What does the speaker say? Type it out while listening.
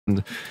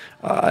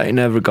I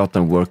never got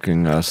them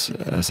working as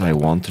I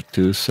wanted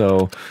to,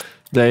 so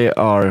they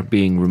are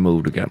being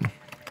removed again.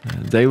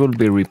 They will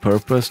be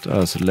repurposed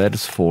as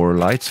LEDs for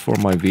lights for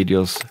my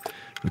videos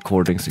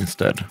recordings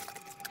instead.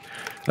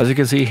 As you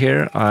can see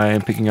here, I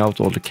am picking out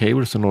all the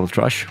cables and all the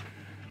trash.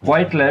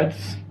 White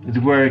LEDs, it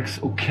works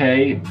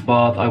okay,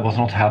 but I was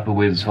not happy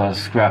with, so I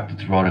scrapped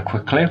it rather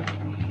quickly.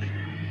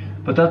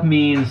 But that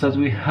means that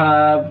we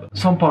have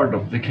some part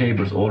of the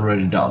cables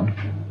already done.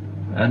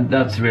 And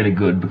that's really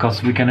good,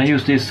 because we can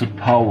use this to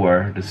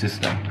power the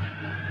system.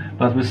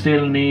 But we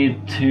still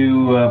need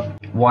to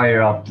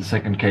wire up the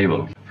second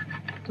cable.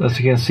 As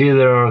you can see,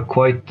 there are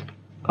quite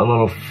a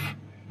lot of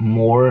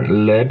more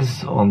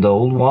LEDs on the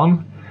old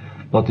one,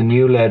 but the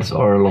new LEDs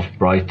are a lot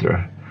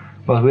brighter.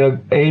 But we are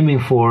aiming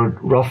for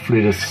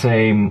roughly the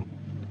same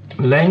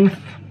length.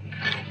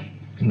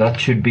 That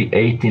should be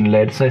 18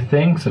 LEDs, I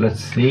think. So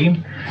let's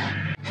see.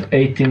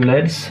 18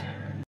 LEDs.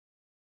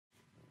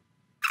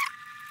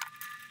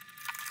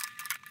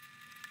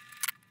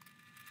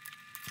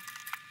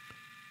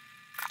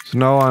 So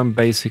now I'm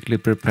basically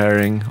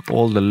preparing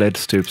all the LED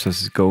strips as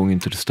it's going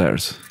into the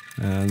stairs.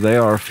 They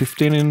are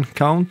 15 in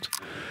count,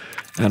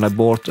 and I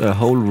bought a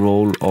whole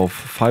roll of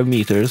 5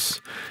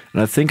 meters,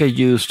 and I think I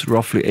used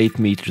roughly 8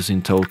 meters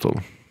in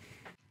total.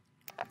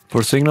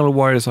 For signal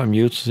wires I'm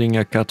using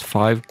a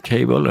Cat5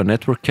 cable, a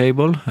network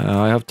cable.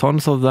 I have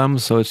tons of them,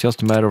 so it's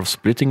just a matter of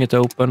splitting it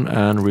open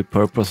and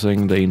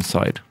repurposing the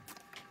inside.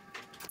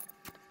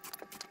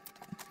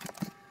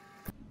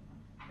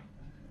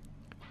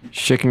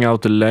 Checking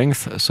out the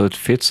length so it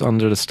fits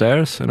under the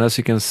stairs, and as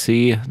you can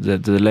see, the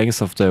length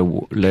of the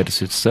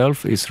LEDs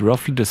itself is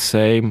roughly the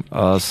same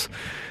as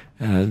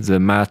the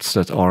mats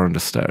that are on the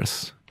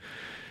stairs.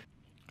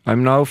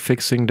 I'm now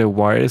fixing the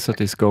wires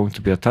that is going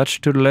to be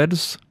attached to the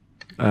LEDs.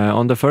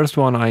 On the first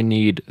one I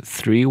need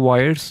 3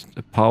 wires,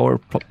 the power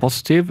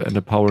positive and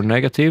the power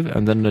negative,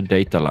 and then the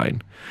data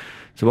line.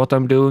 So what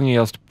I'm doing is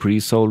just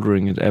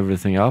pre-soldering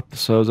everything up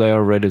so they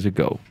are ready to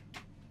go.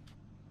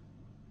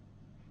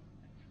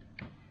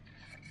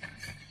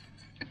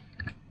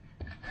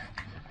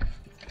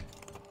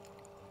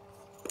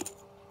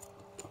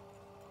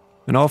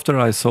 And after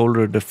I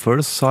soldered the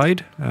first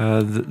side,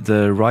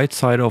 the right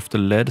side of the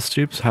LED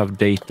strips have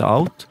data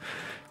out.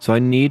 So I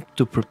need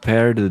to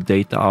prepare the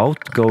data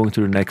out going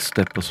to the next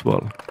step as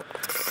well.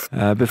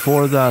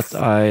 Before that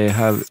I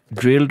have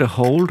drilled a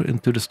hole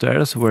into the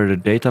stairs where the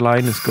data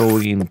line is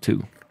going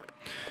into.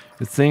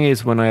 The thing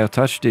is, when I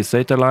attached this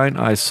data line,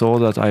 I saw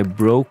that I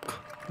broke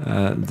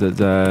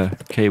the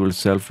cable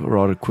itself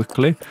rather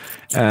quickly.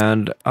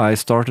 And I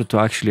started to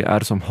actually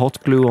add some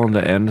hot glue on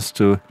the ends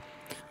to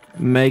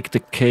make the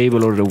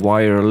cable or the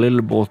wire a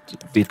little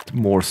bit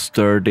more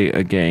sturdy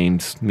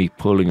against me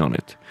pulling on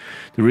it.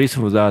 The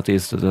reason for that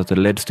is that the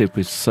LED strip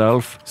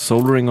itself,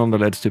 soldering on the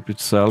LED strip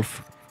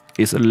itself,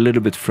 is a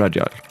little bit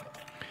fragile.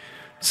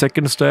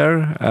 Second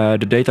stair,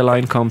 the data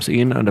line comes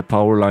in and the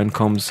power line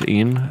comes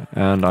in,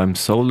 and I'm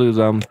soldering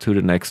them to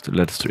the next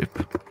LED strip.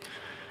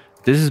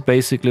 This is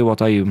basically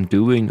what I am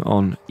doing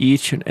on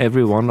each and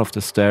every one of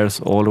the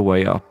stairs all the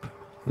way up.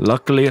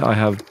 Luckily I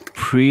have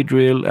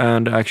pre-drilled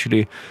and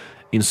actually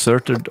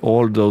inserted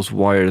all those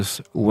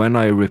wires when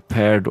I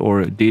repaired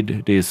or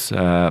did this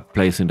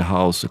place in the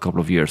house a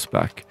couple of years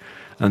back,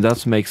 and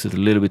that makes it a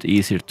little bit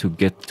easier to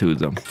get to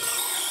them.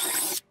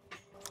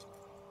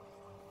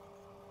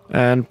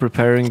 And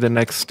preparing the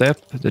next step,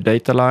 the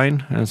data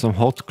line and some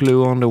hot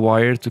glue on the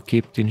wire to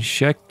keep it in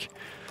check.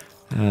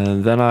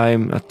 And then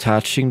I'm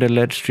attaching the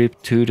LED strip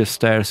to the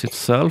stairs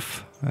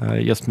itself,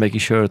 just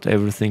making sure that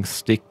everything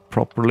sticks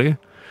properly.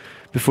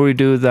 Before you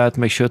do that,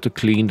 make sure to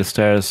clean the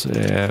stairs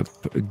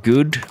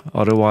good,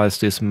 otherwise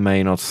this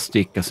may not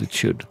stick as it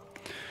should.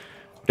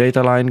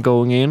 Data line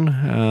going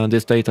in,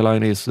 this data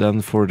line is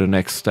then for the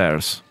next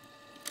stairs.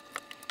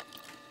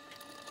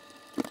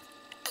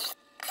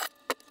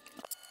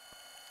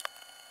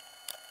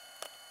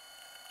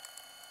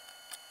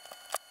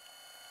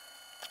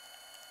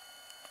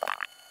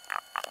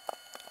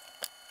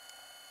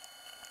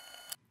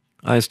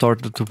 I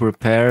started to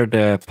prepare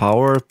the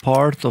power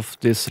part of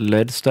this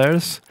LED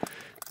stairs,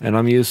 and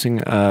I'm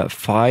using a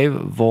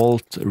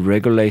 5-volt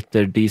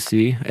regulator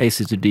AC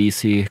to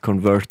DC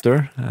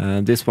converter.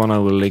 This one I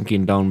will link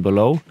in down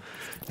below.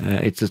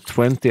 It's a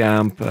 20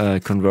 amp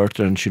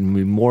converter and should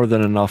be more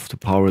than enough to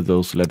power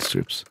those LED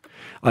strips.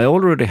 I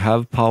already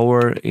have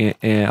power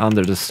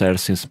under the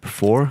stairs since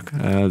before,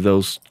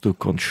 those to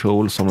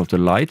control some of the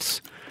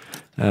lights.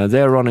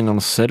 They are running on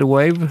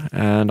Z-Wave,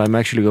 and I'm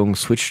actually going to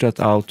switch that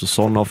out to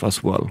Sonoff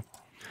as well.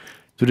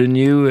 To the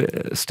new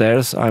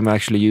stairs, I'm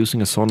actually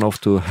using a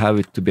Sonoff to have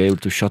it to be able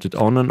to shut it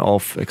on and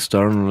off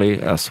externally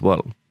as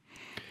well.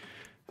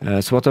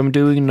 So what I'm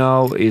doing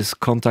now is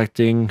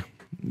contacting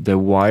the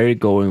wire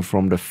going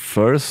from the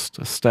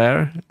first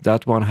stair.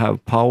 That one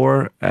have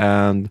power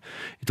and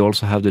it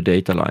also have the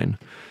data line.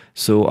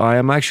 So I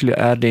am actually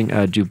adding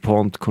a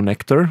Dupont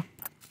connector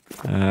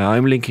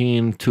I'm linking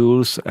in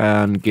tools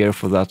and gear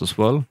for that as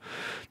well.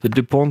 The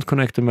Dupont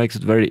connector makes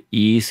it very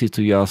easy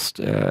to just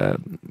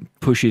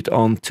push it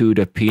onto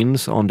the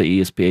pins on the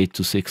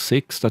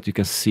ESP8266 that you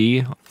can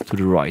see to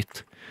the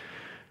right.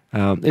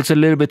 It's a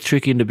little bit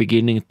tricky in the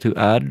beginning to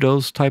add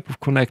those type of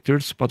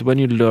connectors, but when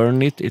you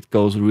learn it, it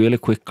goes really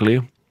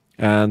quickly.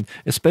 And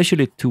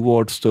especially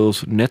towards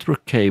those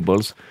network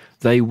cables,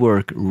 they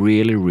work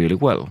really, really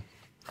well.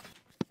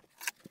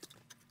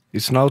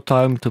 It's now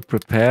time to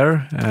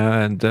prepare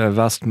the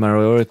vast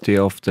majority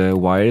of the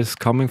wires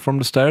coming from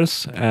the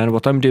stairs, and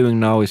what I'm doing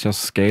now is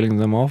just scaling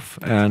them off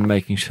and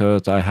making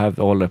sure that I have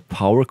all the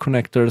power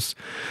connectors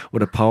or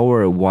the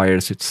power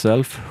wires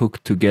itself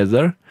hooked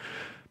together,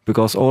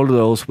 because all of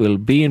those will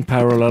be in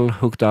parallel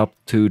hooked up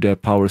to the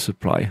power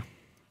supply.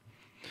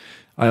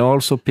 I'm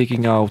also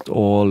picking out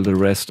all the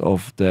rest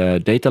of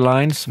the data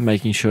lines,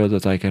 making sure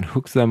that I can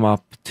hook them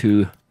up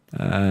to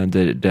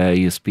the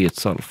ESP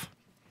itself.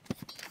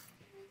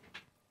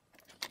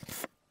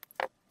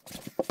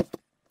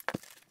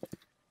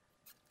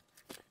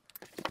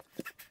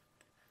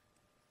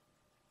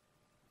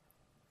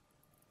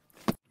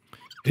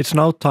 It's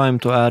now time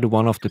to add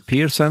one of the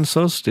pier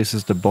sensors. This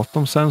is the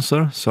bottom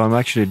sensor, so I'm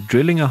actually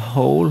drilling a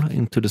hole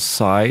into the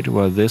side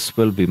where this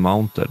will be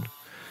mounted.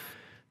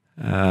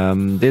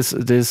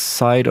 This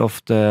side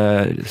of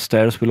the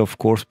stairs will of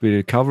course be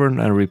recovered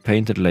and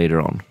repainted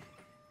later on.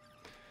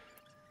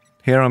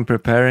 Here I'm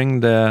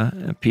preparing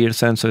the pier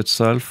sensor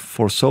itself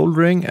for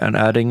soldering and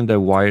adding the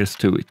wires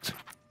to it.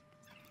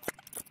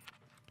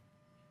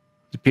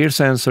 The pier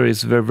sensor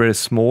is very, very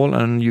small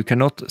and you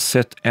cannot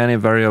set any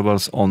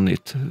variables on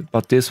it,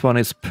 but this one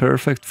is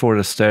perfect for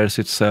the stairs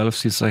itself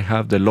since I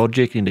have the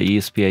logic in the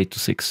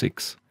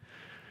ESP8266.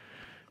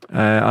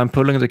 I'm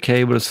pulling the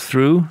cables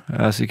through.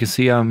 As you can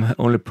see, I'm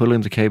only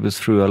pulling the cables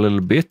through a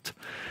little bit,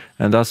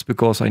 and that's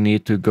because I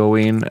need to go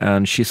in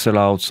and chisel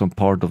out some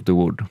part of the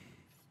wood.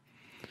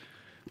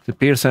 The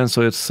pier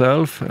sensor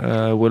itself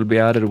will be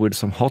added with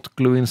some hot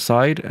glue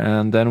inside,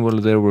 and then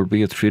there will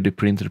be a 3D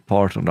printed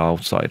part on the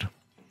outside.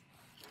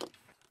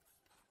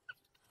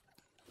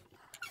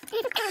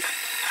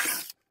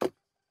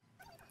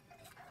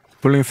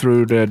 Pulling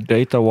through the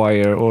data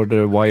wire or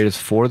the wires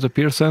for the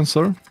pier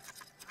sensor.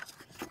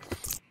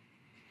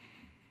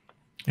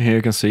 Here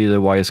you can see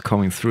the wires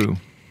coming through.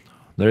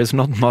 There is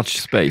not much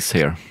space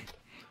here.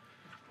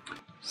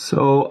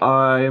 So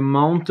I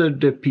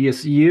mounted the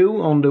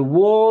PSU on the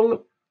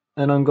wall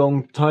and I'm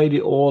going to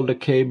tidy all the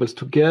cables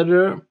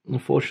together.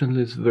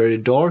 Unfortunately it's very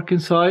dark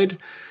inside.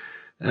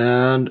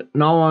 And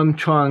now I'm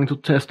trying to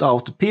test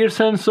out the pier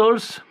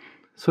sensors.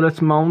 So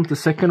let's mount the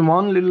second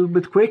one a little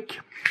bit quick.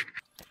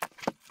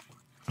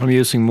 I'm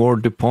using more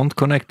Dupont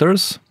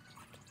connectors.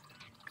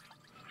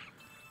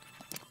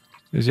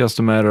 It's just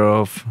a matter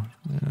of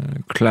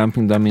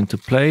clamping them into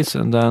place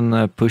and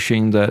then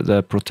pushing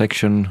the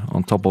protection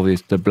on top of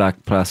it, the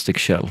black plastic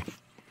shell.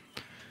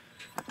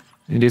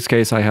 In this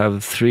case I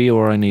have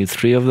I need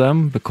three of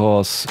them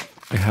because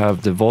I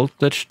have the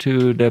voltage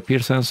to the pier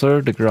sensor,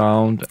 the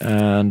ground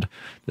and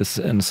the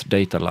sense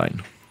data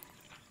line.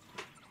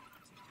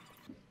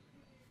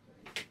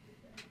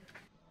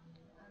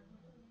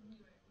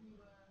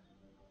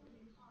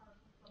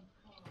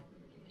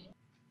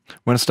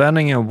 When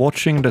standing and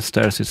watching the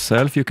stairs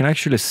itself, you can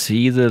actually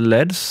see the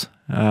LEDs.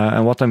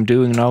 And what I'm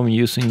doing now, I'm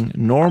using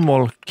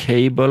normal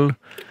cable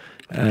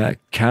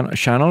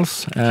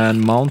channels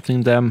and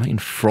mounting them in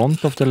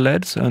front of the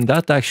LEDs. And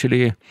that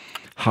actually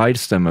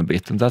hides them a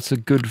bit. And that's a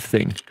good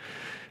thing.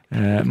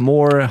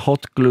 More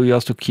hot glue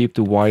just to keep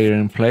the wire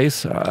in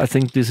place. I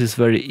think this is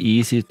very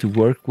easy to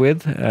work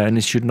with. And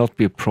it should not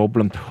be a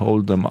problem to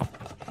hold them up.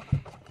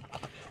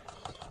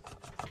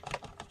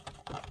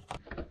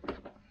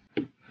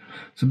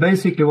 So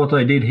basically what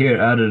I did here,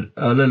 added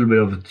a little bit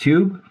of a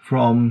tube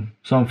from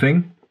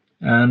something,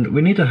 and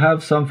we need to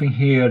have something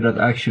here that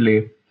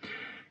actually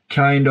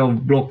kind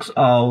of blocks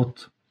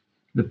out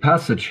the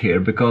passage here,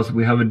 because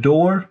we have a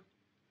door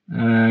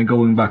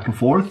going back and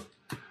forth.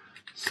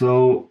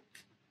 So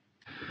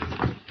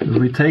if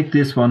we take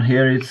this one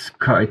here, it's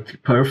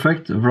quite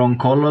perfect, wrong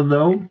color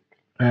though,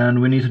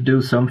 and we need to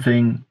do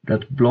something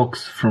that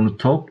blocks from the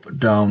top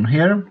down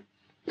here.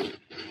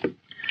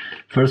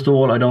 First of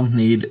all, I don't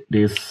need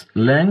this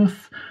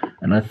length,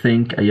 and I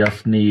think I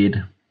just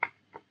need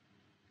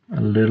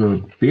a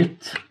little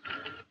bit.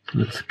 So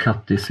let's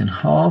cut this in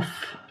half.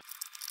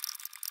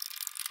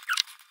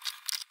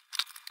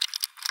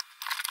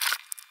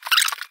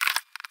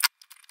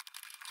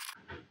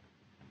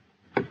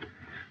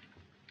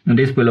 And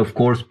this will of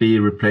course be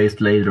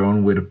replaced later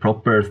on with a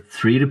proper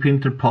 3D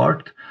printed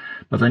part,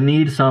 but I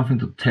need something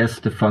to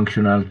test the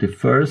functionality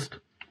first.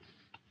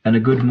 And a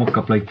good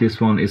mockup like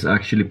this one is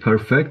actually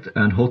perfect,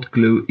 and hot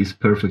glue is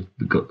perfect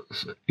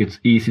because it's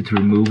easy to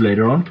remove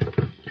later on.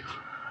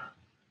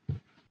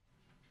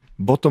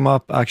 Bottom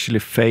up actually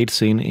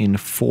fades in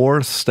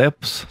 4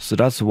 steps, so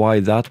that's why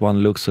that one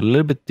looks a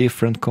little bit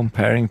different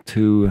comparing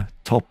to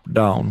top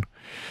down.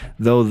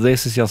 Though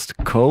this is just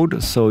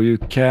code, so you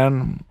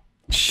can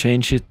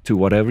change it to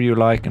whatever you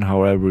like and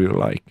however you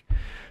like.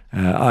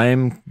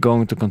 I'm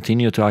going to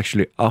continue to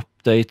actually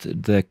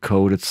update the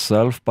code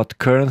itself, but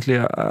currently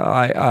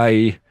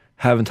I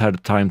haven't had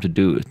the time to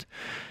do it.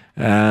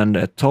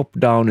 And top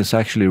down is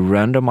actually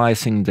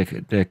randomizing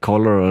the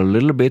color a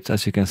little bit.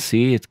 As you can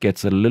see, it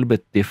gets a little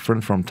bit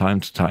different from time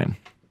to time.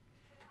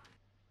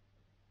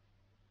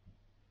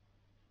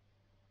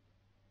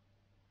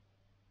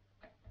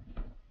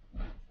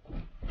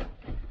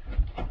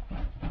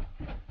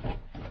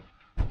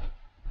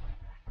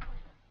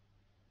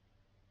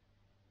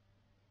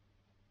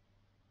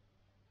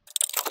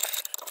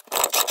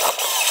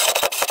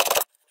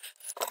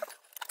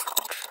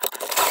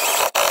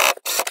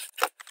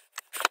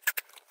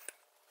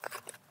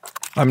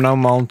 I'm now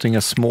mounting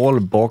a small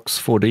box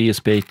for the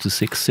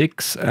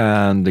ESP8266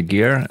 and the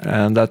gear,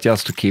 and that's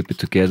just to keep it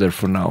together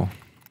for now.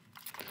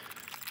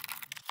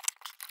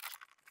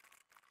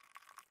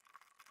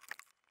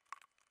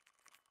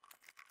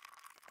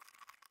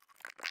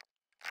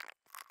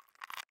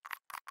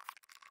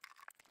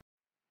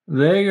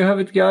 There you have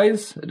it,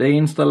 guys. The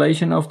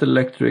installation of the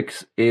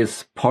electrics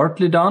is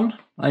partly done.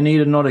 I need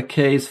another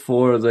case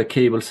for the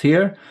cables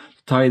here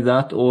to tie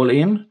that all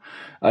in.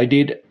 I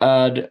did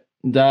add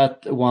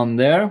that one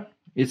there.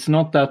 It's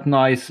not that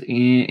nice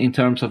in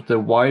terms of the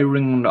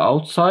wiring on the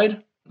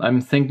outside.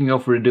 I'm thinking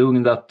of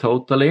redoing that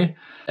totally,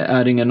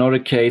 adding another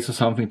case or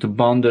something to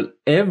bundle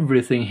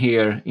everything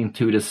here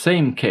into the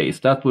same case.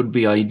 That would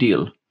be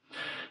ideal.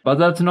 But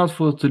that's not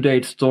for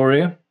today's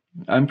story.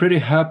 I'm pretty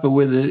happy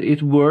with it.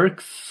 It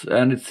works,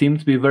 and it seems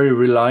to be very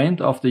reliant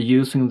after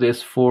using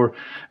this for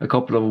a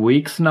couple of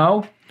weeks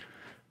now.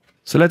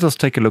 So let us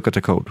take a look at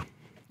the code.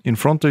 In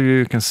front of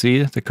you can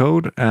see the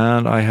code,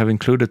 and I have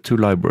included two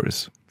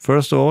libraries.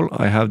 First of all,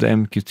 I have the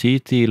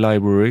MQTT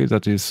library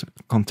that is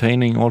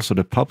containing also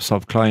the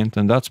PubSub client,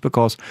 and that's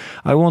because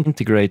I want to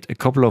integrate a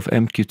couple of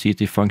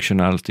MQTT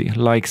functionality,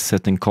 like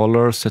setting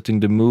color,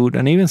 setting the mood,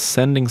 and even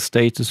sending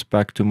status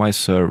back to my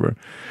server.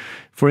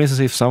 For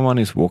instance, if someone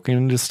is walking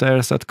in the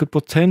stairs, that could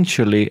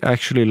potentially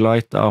actually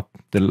light up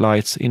the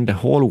lights in the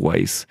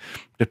hallways,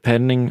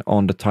 depending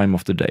on the time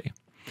of the day.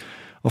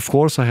 Of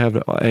course, I have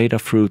the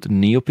Adafruit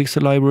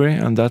NeoPixel library,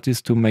 and that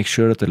is to make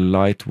sure that the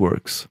light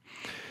works.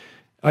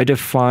 I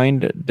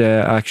defined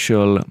the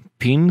actual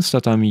pins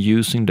that I'm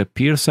using the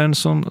peer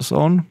sensors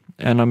on,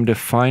 and I'm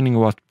defining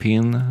what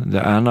pin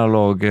the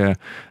analog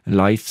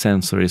light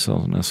sensor is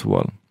on as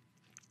well.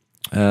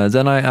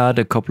 Then I add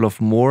a couple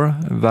of more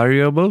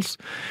variables,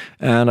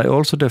 and I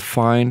also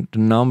define the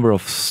number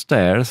of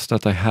stairs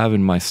that I have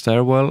in my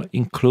stairwell,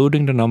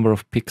 including the number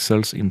of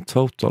pixels in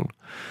total.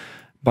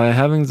 By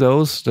having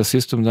those, the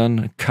system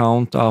then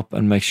count up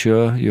and make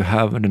sure you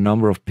have the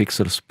number of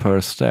pixels per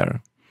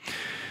stair.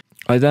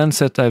 I then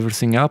set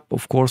everything up.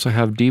 Of course, I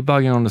have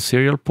debugging on the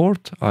serial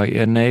port. I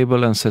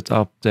enable and set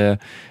up the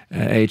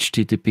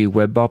HTTP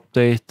web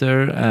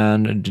updater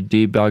and the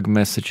debug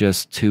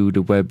messages to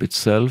the web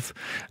itself.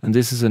 And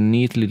this is a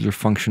neat little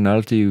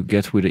functionality you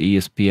get with the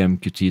ESP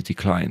MQTT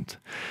client.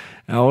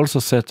 I also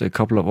set a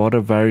couple of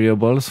other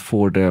variables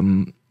for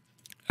the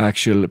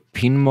actual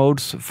pin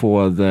modes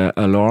for the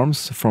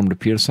alarms from the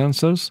peer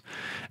sensors,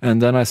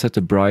 and then I set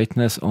the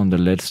brightness on the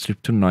LED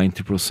strip to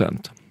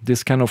 90%.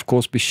 This can of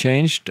course be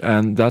changed,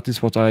 and that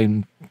is what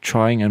I'm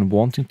trying and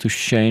wanting to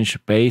change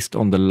based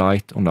on the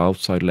light on the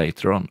outside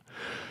later on.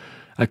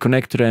 I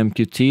connect to the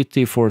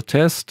MQTT for a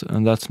test,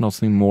 and that's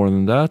nothing more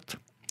than that.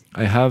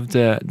 I have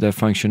the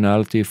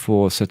functionality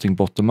for setting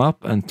bottom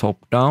up and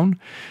top down,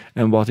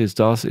 and what it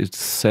does, it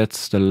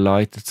sets the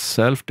light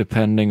itself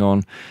depending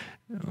on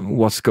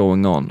what's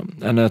going on.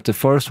 And at the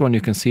first one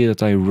you can see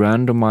that I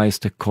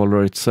randomized the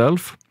color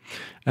itself,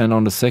 and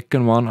on the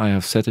second one I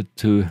have set it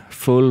to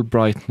full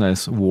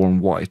brightness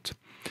warm white.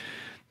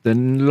 The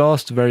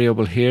last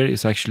variable here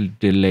is actually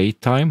delay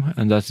time,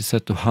 and that is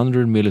set to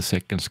 100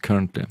 milliseconds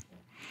currently.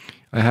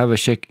 I have a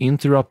check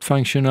interrupt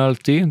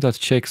functionality that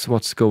checks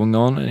what's going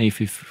on and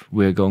if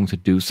we're going to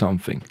do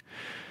something.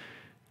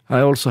 I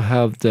also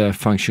have the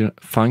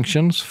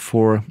functions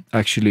for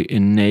actually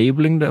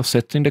enabling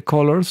setting the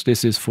colors.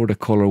 This is for the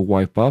color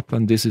wipe up,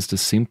 and this is the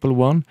simple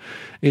one.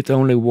 It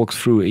only walks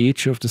through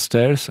each of the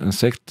stairs and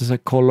sets a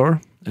color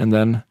and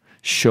then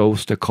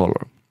shows the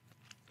color.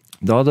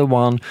 The other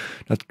one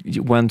that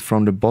went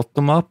from the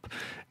bottom up,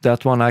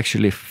 that one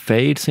actually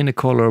fades in the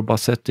color by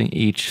setting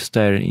each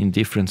stair in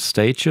different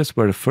stages,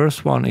 where the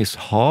first one is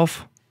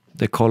half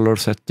the color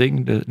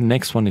setting, the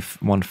next one is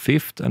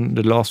 1/5, and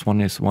the last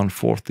one is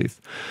 1/40.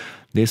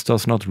 This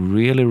does not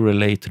really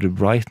relate to the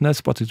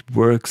brightness, but it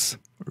works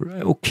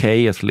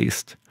okay at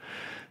least.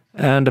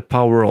 And the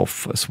power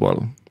off as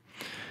well.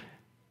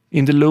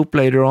 In the loop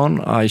later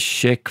on, I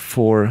check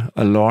for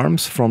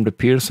alarms from the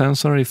peer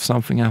sensor if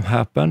something has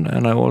happened,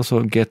 and I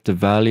also get the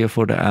value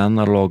for the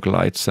analog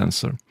light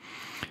sensor.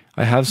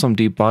 I have some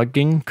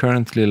debugging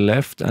currently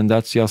left, and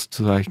that's just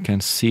so I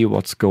can see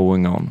what's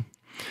going on.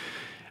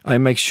 I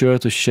make sure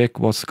to check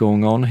what's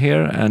going on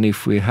here, and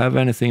if we have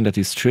anything that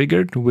is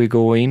triggered, we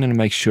go in and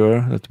make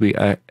sure that we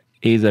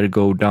either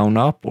go down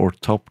up or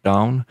top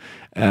down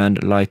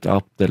and light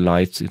up the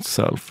lights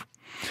itself.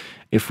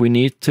 If we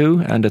need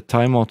to and the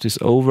timeout is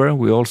over,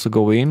 we also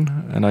go in,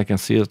 and I can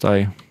see that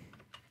I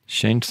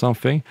changed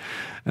something.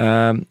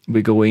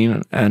 We go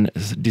in and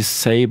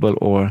disable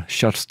or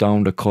shuts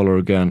down the color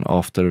again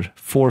after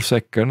 4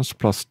 seconds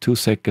plus 2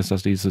 seconds,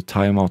 as is a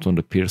timeout on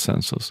the peer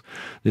sensors.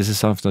 This is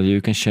something that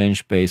you can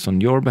change based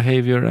on your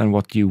behavior and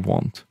what you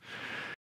want.